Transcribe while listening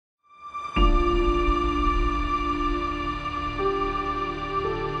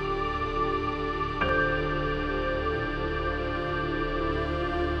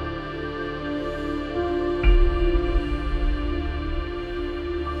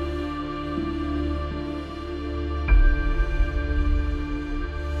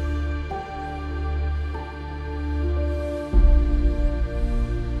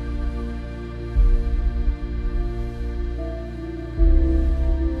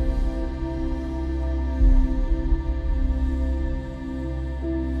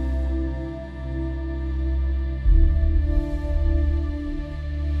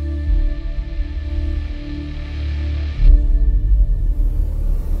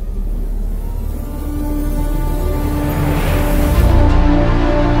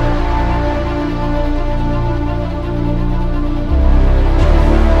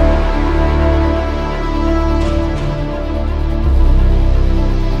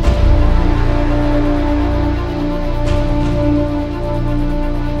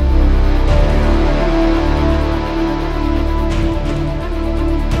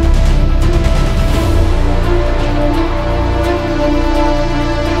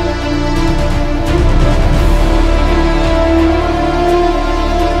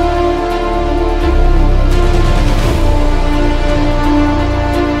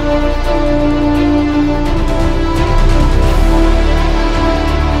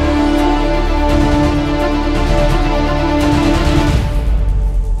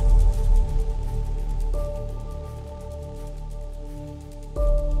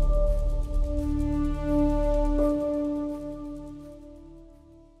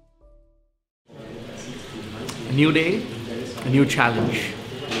A new day, a new challenge.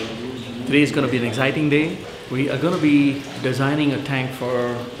 Today is going to be an exciting day. We are going to be designing a tank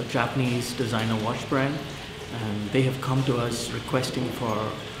for a Japanese designer watch brand, and they have come to us requesting for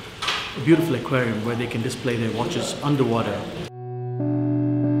a beautiful aquarium where they can display their watches underwater.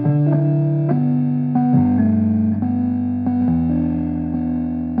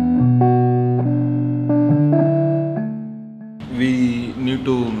 We need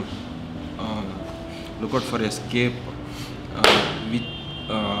to look out for escape with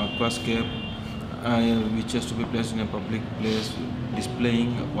Aquascape, which has to be placed in a public place,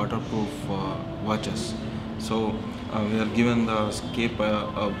 displaying waterproof watches. So we are given the escape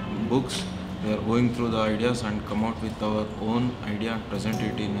books. We are going through the ideas and come out with our own idea and present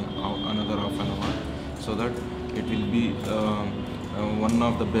it in another half an hour, so that it will be one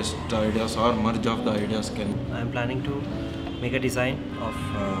of the best ideas or merge of the ideas can. I am planning to make a design of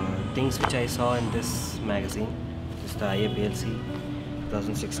things which I saw in this magazine. It's the IAPLC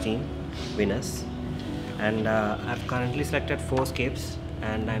 2016 winners, and I've currently selected 4 scapes,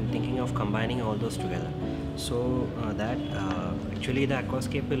 and I'm thinking of combining all those together, so that actually the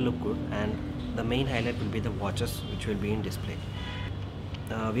aquascape will look good, and the main highlight will be the watches which will be in display.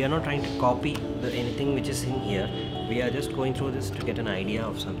 We are not trying to copy anything which is in here. We are just going through this to get an idea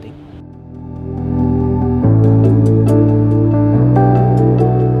of something.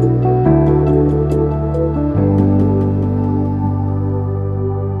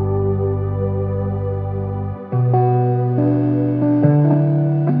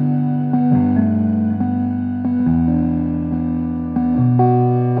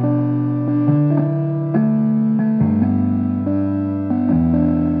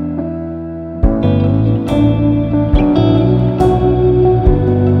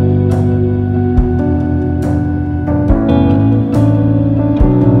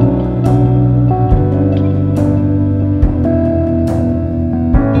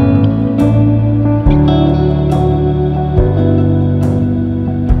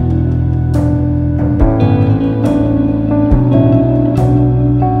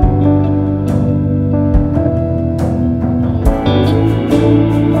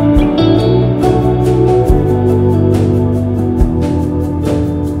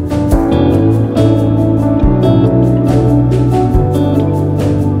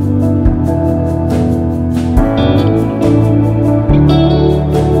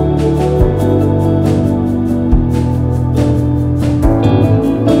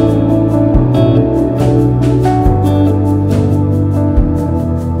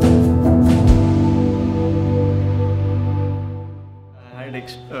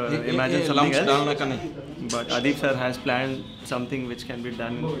 Imagine something else, but Adib sir has planned something which can be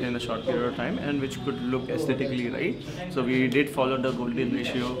done in a short period of time and which could look aesthetically right. So we did follow the golden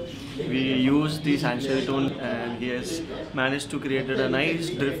ratio. We used the sanctuary tone, and he has managed to create a nice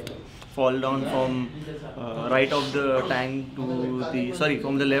drift fall down from right of the tank to the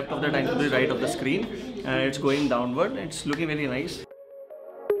from the left of the tank to the right of the screen, and it's going downward. It's looking very nice.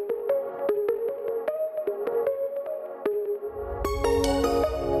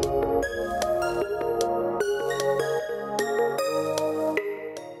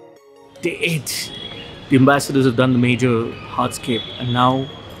 Day 8. The ambassadors have done the major hardscape, and now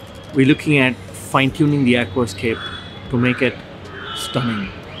we're looking at fine-tuning the aquascape to make it stunning.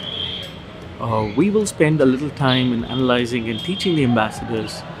 We will spend a little time in analyzing and teaching the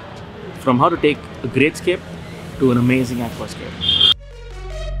ambassadors from how to take a great scape to an amazing aquascape.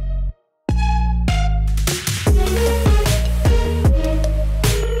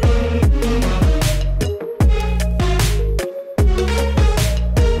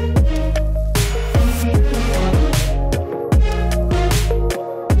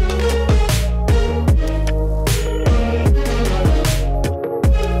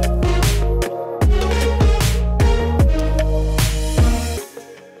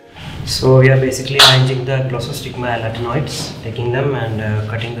 So we are basically arranging the glossostigma elatinoids, taking them and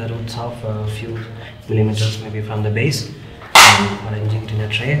cutting the roots off a few millimeters maybe from the base, and arranging it in a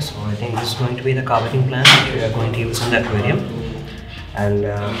tray. So I think this is going to be the carpeting plan which we are going to use in the aquarium, and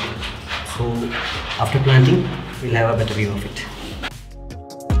so after planting we'll have a better view of it.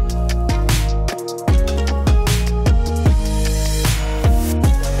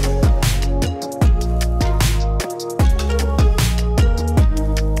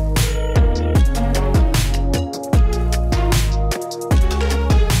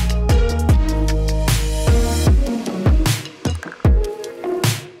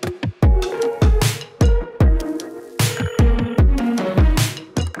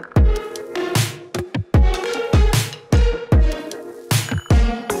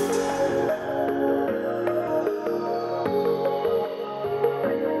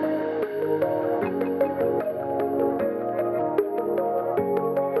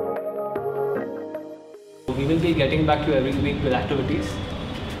 getting back to every week with activities,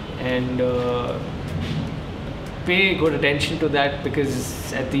 and pay good attention to that,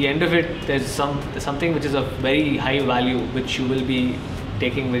 because at the end of it there's something which is of very high value which you will be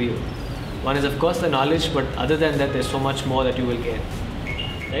taking with you. One is of course the knowledge, but other than that there's so much more that you will gain,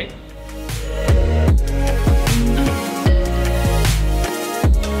 right?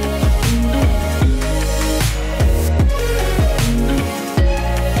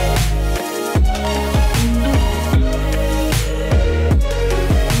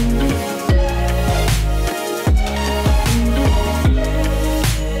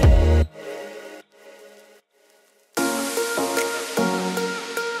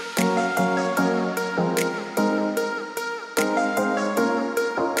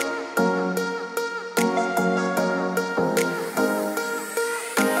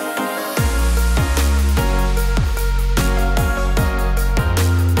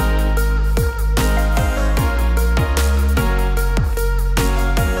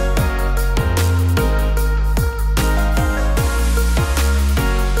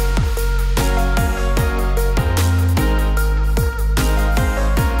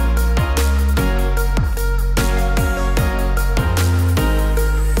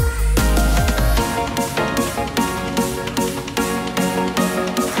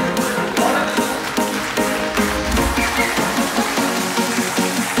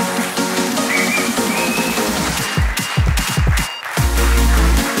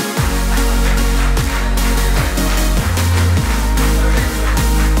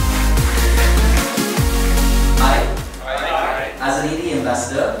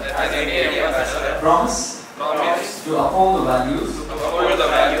 Promise to uphold the values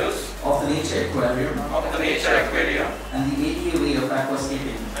of the Nature Aquarium and the 80 way of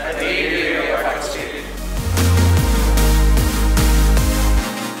aquascaping.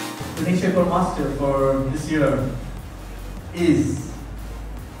 The Nature Aquarium Master for this year is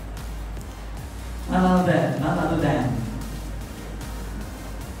none other than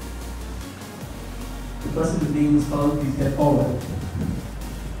the person whose name is called, please step forward,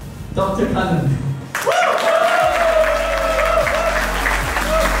 Dr. Kannan.